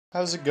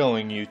How's it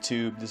going,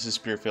 YouTube? This is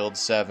Spearfield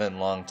 7,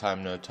 long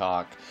time no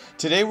talk.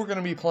 Today we're going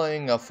to be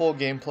playing a full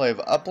gameplay of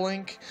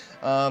Uplink.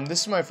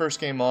 This is my first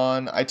game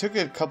on. I took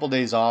a couple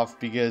days off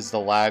because the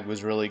lag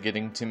was really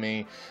getting to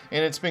me,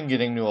 and it's been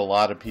getting to a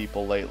lot of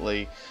people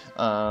lately.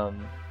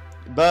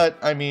 But,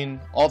 I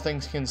mean, all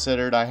things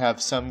considered, I have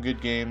some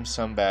good games,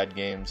 some bad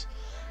games,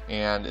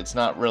 and it's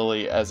not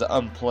really as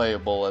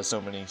unplayable as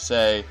so many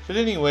say. But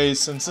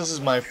anyways, since this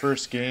is my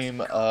first game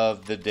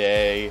of the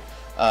day,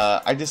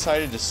 I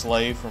decided to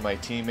slay for my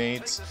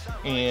teammates,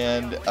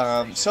 and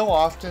so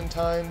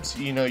oftentimes,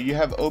 you know, you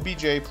have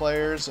OBJ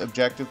players,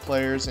 objective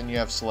players, and you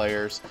have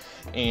slayers,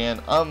 and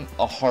I'm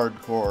a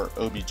hardcore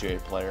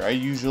OBJ player. I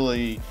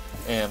usually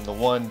am the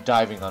one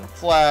diving on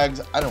flags.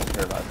 I don't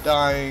care about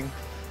dying,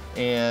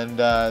 and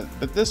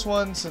but this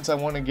one, since I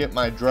want to get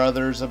my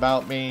druthers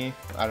about me,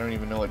 I don't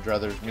even know what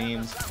druthers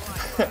means,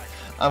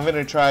 I'm going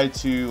to try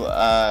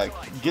to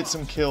get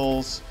some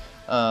kills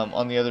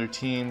on the other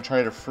team,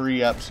 try to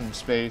free up some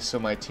space so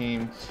my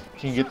team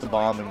can get the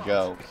bomb and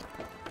go.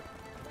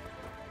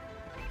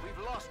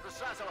 We've lost the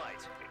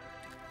satellite.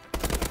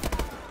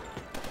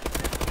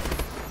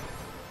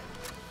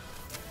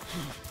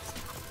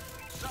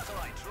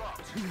 Satellite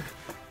dropped.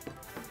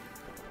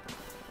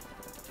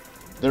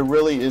 There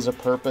really is a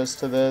purpose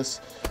to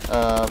this.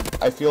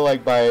 I feel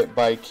like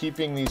by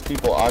keeping these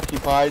people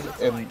occupied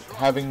and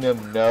having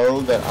them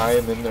know that I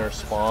am in their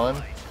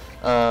spawn,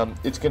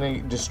 it's going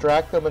to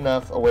distract them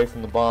enough away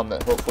from the bomb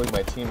that hopefully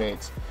my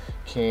teammates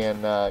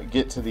can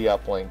get to the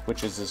uplink,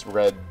 which is this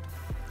red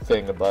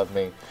thing above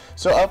me.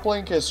 So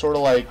uplink is sort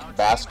of like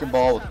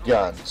basketball with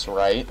guns,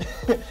 right?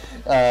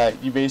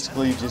 You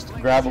basically just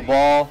grab a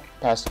ball,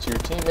 pass it to your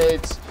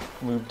teammates,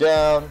 move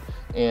down,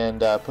 and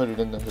put it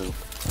in the hoop.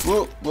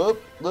 Whoop,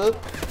 whoop, whoop.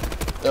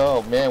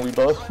 Oh man, we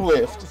both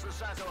whiffed.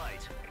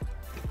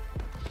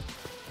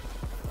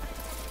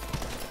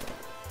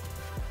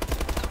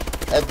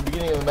 At the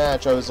beginning of the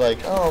match, I was like,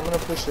 oh, I'm going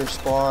to push their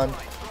spawn,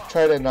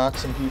 try to knock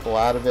some people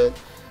out of it,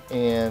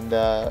 and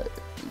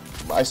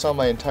I saw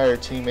my entire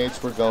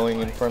teammates were going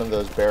in front of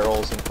those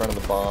barrels in front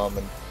of the bomb,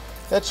 and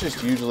that's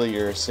just usually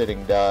your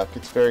sitting duck.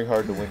 It's very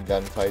hard to win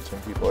gunfights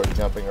when people are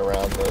jumping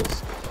around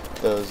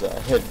those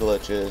head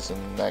glitches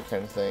and that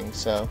kind of thing,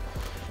 so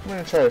I'm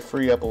going to try to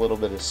free up a little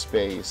bit of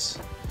space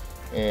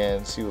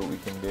and see what we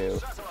can do.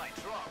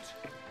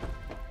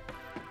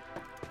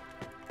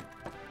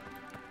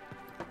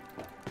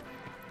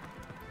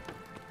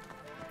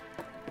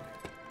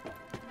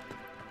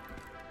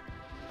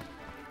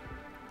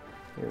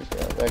 Here we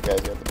go. That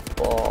guy's got the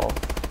ball.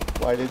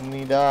 Why didn't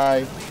he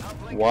die?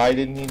 Why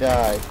didn't he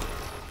die?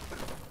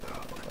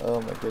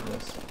 Oh my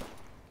goodness.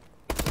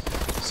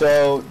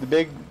 So the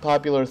big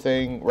popular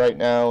thing right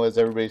now is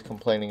everybody's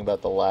complaining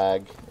about the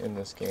lag in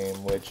this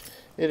game, which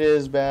it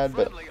is bad,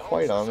 but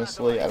quite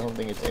honestly, I don't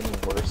think it's any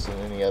worse than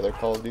any other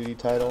Call of Duty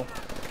title.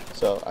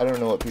 So I don't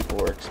know what people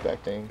were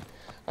expecting.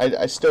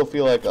 I still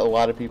feel like a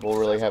lot of people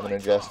really haven't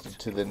adjusted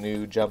to the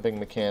new jumping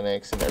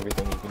mechanics and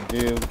everything you can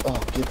do.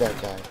 Oh, get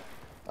that guy.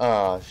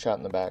 Ah, shot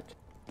in the back.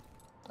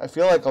 I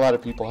feel like a lot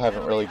of people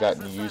haven't really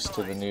gotten used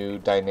to the new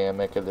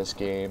dynamic of this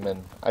game,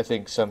 and I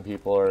think some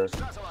people are,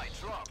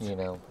 you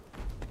know,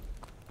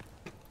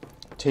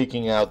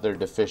 taking out their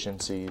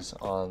deficiencies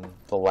on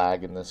the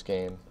lag in this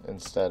game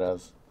instead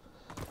of,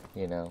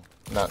 you know,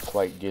 not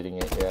quite getting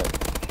it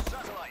yet.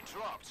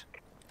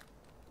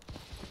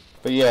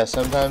 But yeah,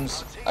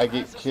 sometimes I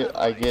get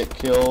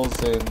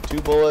kills in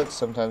 2 bullets,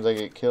 sometimes I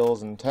get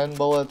kills in 10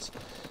 bullets,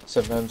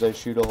 sometimes I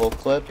shoot a whole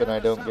clip and I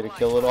don't get a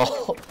kill at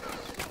all,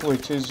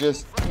 which is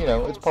just, you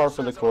know, it's par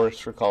for the course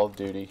for Call of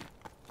Duty.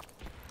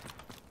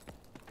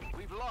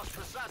 We've lost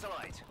the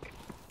satellite.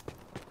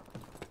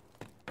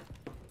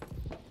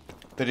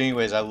 But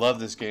anyways, I love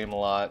this game a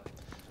lot.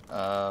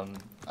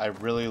 I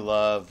really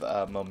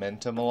love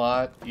momentum a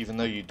lot. Even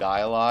though you die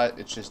a lot,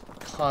 it's just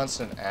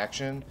constant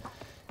action.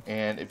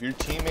 And if your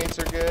teammates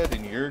are good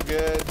and you're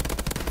good,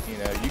 you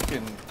know,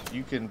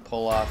 you can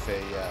pull off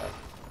a,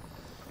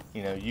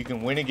 you know, you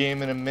can win a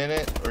game in a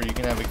minute, or you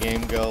can have a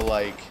game go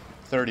like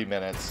 30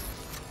 minutes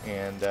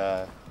and,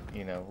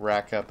 you know,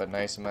 rack up a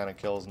nice amount of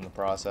kills in the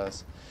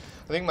process.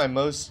 I think my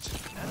most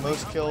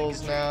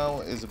kills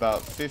now is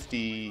about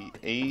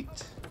 58,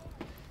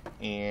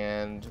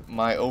 and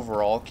my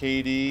overall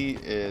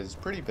KD is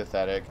pretty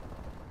pathetic.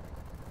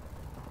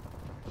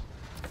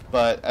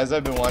 But as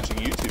I've been watching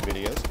YouTube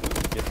videos,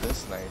 ooh, get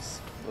this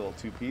nice little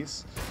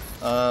 2-piece.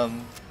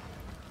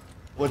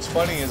 What's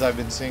funny is I've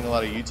been seeing a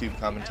lot of YouTube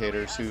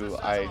commentators who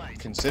I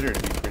consider to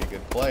be pretty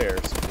good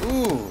players.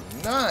 Ooh,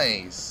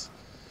 nice!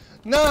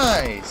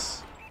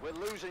 Nice!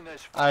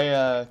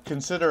 I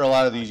consider a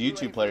lot of these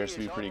YouTube players to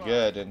be pretty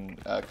good, and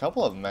a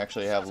couple of them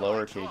actually have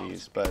lower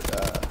KDs,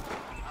 but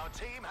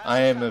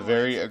I am a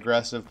very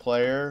aggressive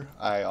player.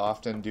 I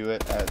often do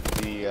it at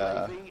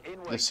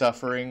the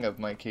suffering of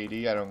my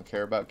KD. I don't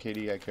care about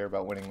KD, I care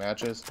about winning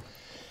matches.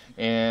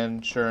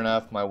 And sure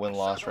enough, my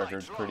win-loss record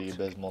is pretty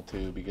abysmal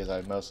too, because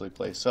I mostly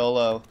play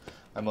solo.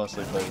 I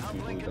mostly play with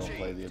people who don't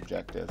play the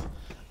objective.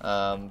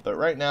 But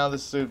right now,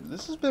 this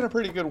has been a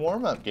pretty good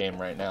warm-up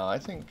game right now. I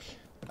think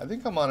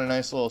I'm on a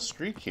nice little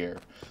streak here.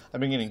 I've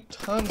been getting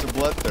tons of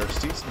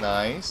bloodthirsties.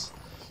 Nice.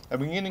 I've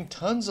been getting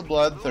tons of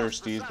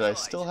bloodthirsties, but I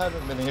still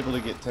haven't been able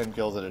to get 10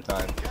 kills at a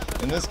time.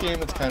 In this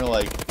game, it's kind of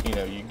like, you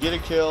know, you get a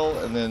kill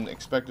and then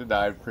expect to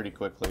die pretty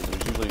quickly.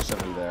 There's usually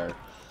somebody there.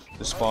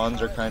 The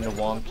spawns are kind of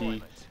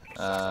wonky.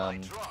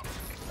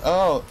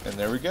 Oh, and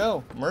there we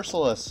go.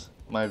 Merciless.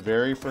 My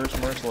very first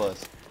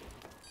Merciless.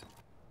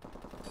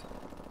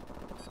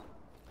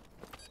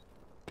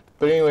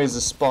 But anyways,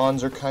 the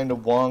spawns are kind of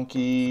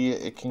wonky.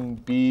 It can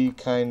be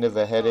kind of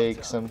a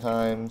headache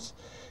sometimes.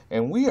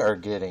 And we are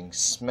getting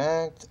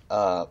smacked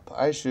up.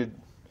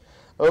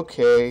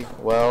 Okay,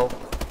 well,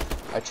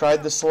 I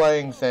tried the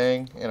slaying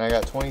thing, and I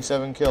got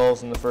 27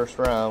 kills in the first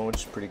round, which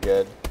is pretty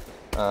good.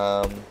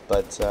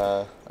 But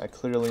I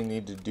clearly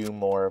need to do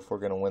more if we're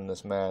going to win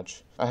this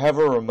match. I have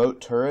a remote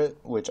turret,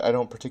 which I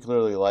don't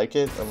particularly like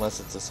it, unless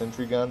it's a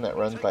sentry gun that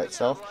runs by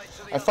itself.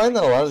 I find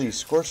that a lot of these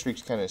score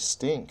streaks kind of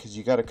stink, because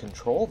you got to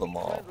control them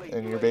all,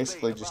 and you're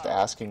basically just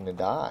asking to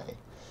die.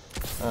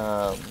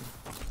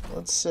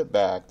 Let's sit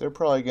back. They're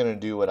probably going to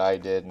do what I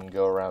did and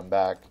go around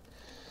back.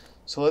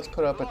 So let's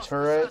put up a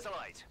turret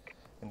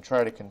and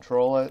try to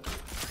control it.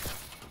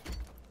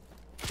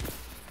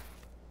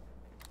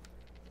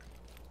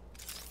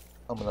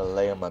 I'm going to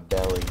lay on my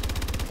belly.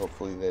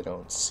 Hopefully they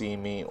don't see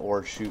me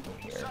or shoot me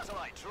here.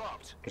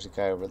 There's a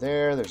guy over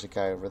there. There's a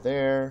guy over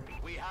there.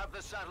 We have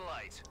the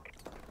satellite.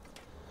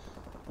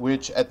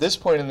 Which, at this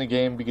point in the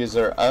game, because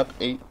they're up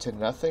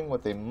 8-0,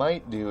 what they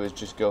might do is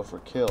just go for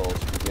kills,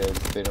 because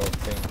they don't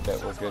think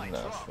that we're good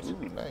enough.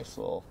 Ooh, nice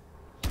little...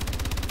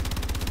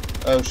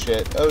 Oh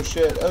shit, oh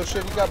shit, oh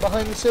shit, he got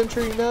behind the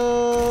sentry,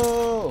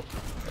 no!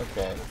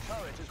 Okay,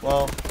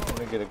 well, I'm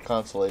gonna get a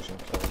consolation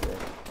kill here.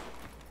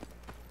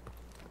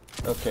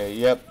 Okay,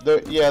 yep,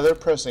 they're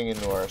pressing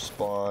into our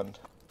spawn.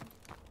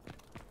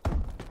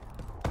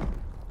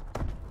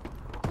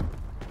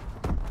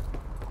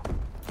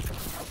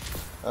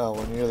 Oh,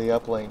 we're near the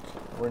uplink.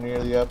 We're near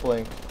the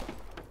uplink.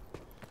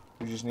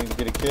 We just need to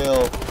get a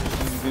kill.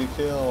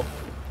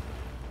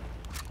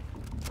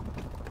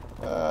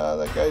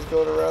 That guy's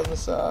going around the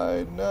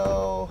side.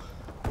 No.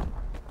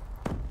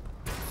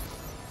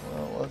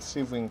 Well, let's see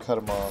if we can cut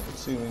him off.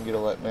 Let's see if we can get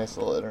a nice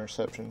little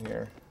interception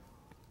here.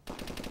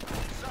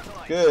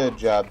 Good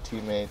job,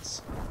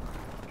 teammates.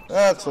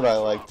 That's what I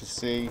like to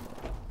see.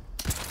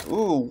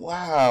 Ooh,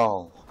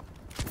 wow.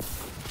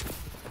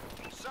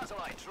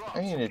 I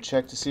need to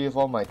check to see if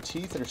all my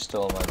teeth are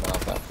still in my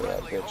mouth after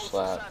that bitch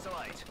slap.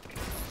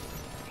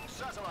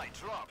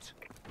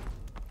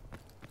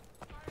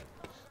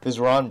 This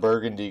Ron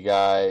Burgundy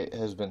guy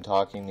has been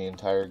talking the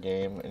entire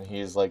game, and he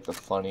is like the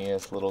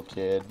funniest little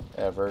kid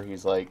ever.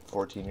 He's like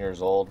 14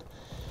 years old.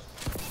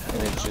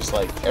 And it's just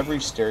like every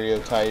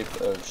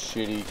stereotype of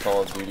shitty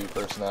Call of Duty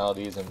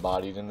personality is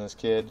embodied in this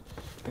kid.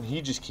 And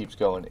he just keeps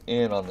going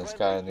in on this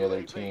guy on the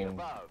other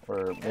team.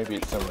 Or maybe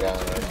it's some guy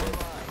on our team.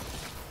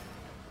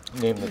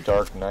 Named the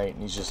Dark Knight,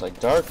 and he's just like,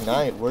 Dark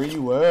Knight, where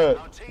you at?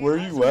 Where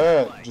you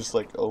at? Just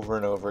like over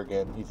and over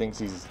again. He thinks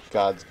he's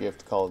God's gift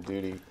to Call of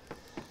Duty.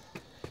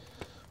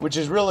 Which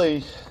is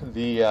really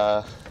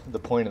the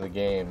point of the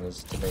game,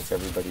 is to make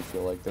everybody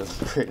feel like they're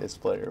the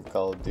greatest player of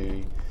Call of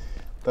Duty.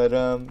 But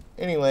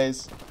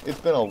anyways, it's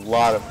been a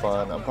lot of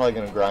fun. I'm probably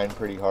going to grind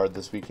pretty hard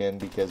this weekend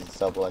because it's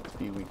double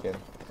XP weekend.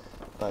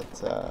 But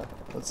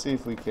let's see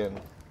if we can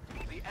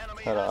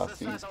cut off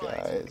these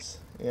guys.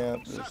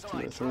 Yep, there's 2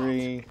 or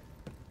 3.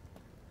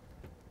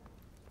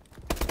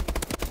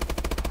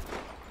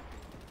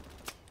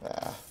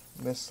 Ah,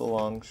 missed the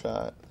long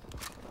shot.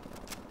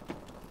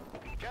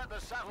 Get the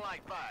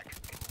satellite back.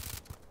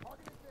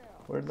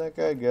 Where'd that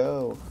guy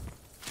go?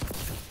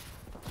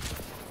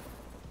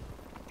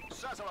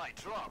 Satellite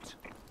dropped.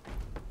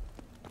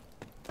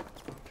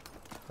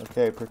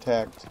 Okay,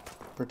 protect.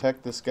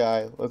 Protect this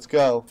guy. Let's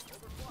go.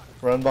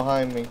 Run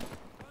behind me.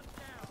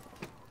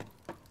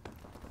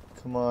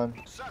 Come on.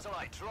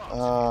 Satellite dropped.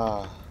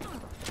 Ah.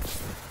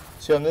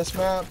 See, on this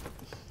map,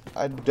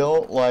 I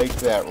don't like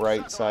that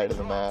right side of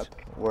the map,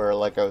 where,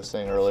 like I was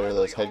saying earlier,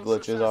 those head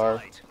glitches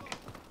are.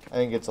 I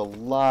think it's a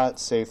lot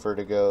safer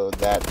to go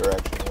that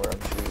direction where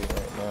I'm shooting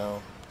right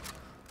now.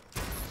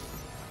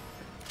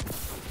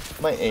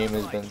 My aim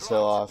has been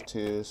so off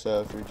too,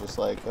 so if you're just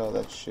like, oh,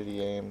 that's shitty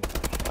aim,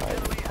 I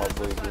would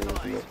probably agree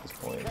with you at this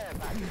point.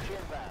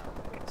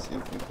 Let's see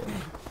if we can...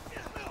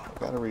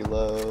 Gotta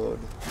reload.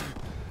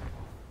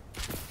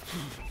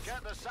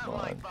 Come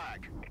on.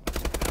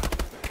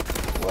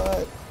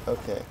 What?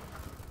 Okay.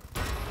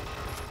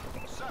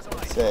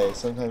 Let's say,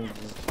 sometimes you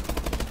just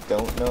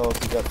don't know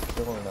if you got the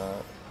kill or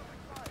not.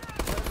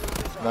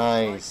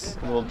 Nice.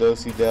 Little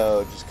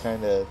do-si-do. Just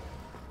kind of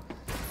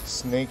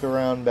snake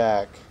around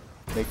back.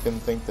 Make them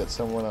think that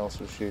someone else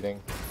was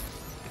shooting.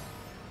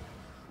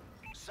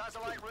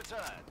 Satellite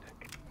returned.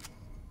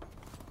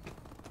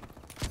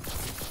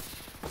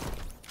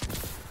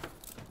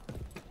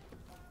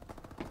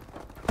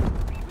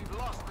 We've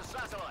lost the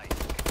satellite.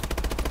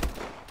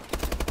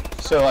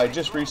 So I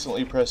just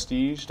recently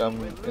prestiged. I'm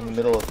in the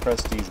middle of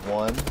Prestige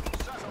 1.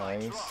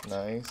 Nice,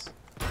 nice.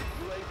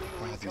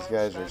 God, these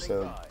guys are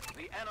so...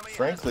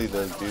 Frankly,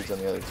 those dudes on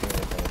the other team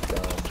are kind of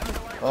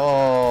dumb.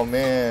 Oh,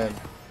 man.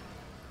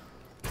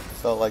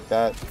 Felt like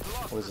that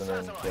was an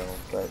earned kill,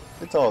 but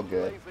it's all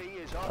good.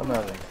 I'm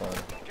having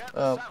fun.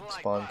 Oh,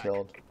 spawn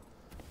killed.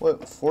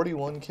 What,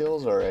 41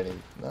 kills already?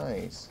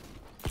 Nice.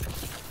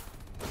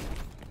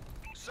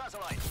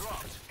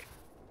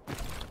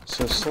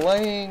 So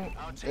slaying,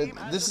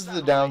 this is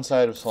the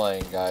downside of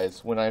slaying,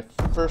 guys. When I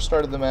first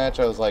started the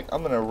match, I was like,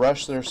 I'm going to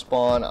rush their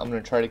spawn. I'm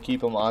going to try to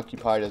keep them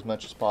occupied as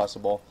much as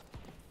possible.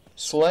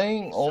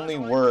 Slaying only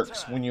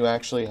works when you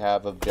actually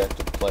have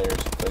objective players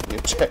to play the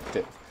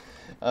objective.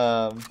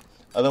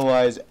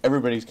 Otherwise,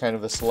 everybody's kind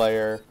of a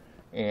slayer,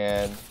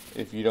 and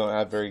if you don't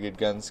have very good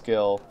gun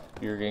skill,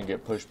 you're going to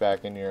get pushed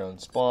back into your own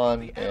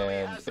spawn,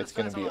 and it's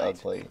going to be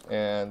ugly.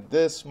 And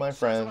this, my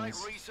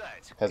friends,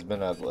 has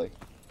been ugly.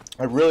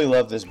 I really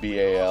love this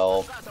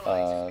BAL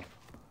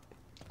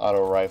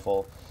auto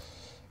rifle.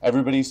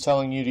 Everybody's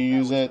telling you to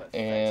use it,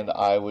 and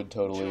I would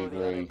totally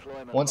agree.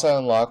 Once I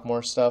unlock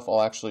more stuff,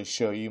 I'll actually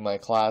show you my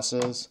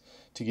classes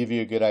to give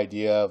you a good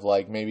idea of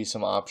like maybe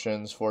some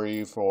options for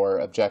you for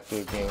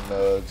objective game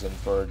modes and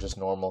for just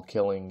normal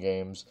killing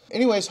games.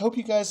 Anyways, hope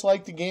you guys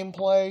liked the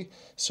gameplay.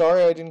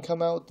 Sorry I didn't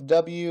come out with the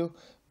W,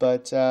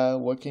 but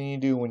what can you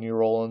do when you're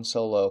rolling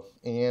solo?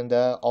 And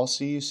I'll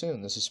see you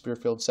soon. This is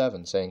Spearfield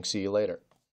 7 saying see you later.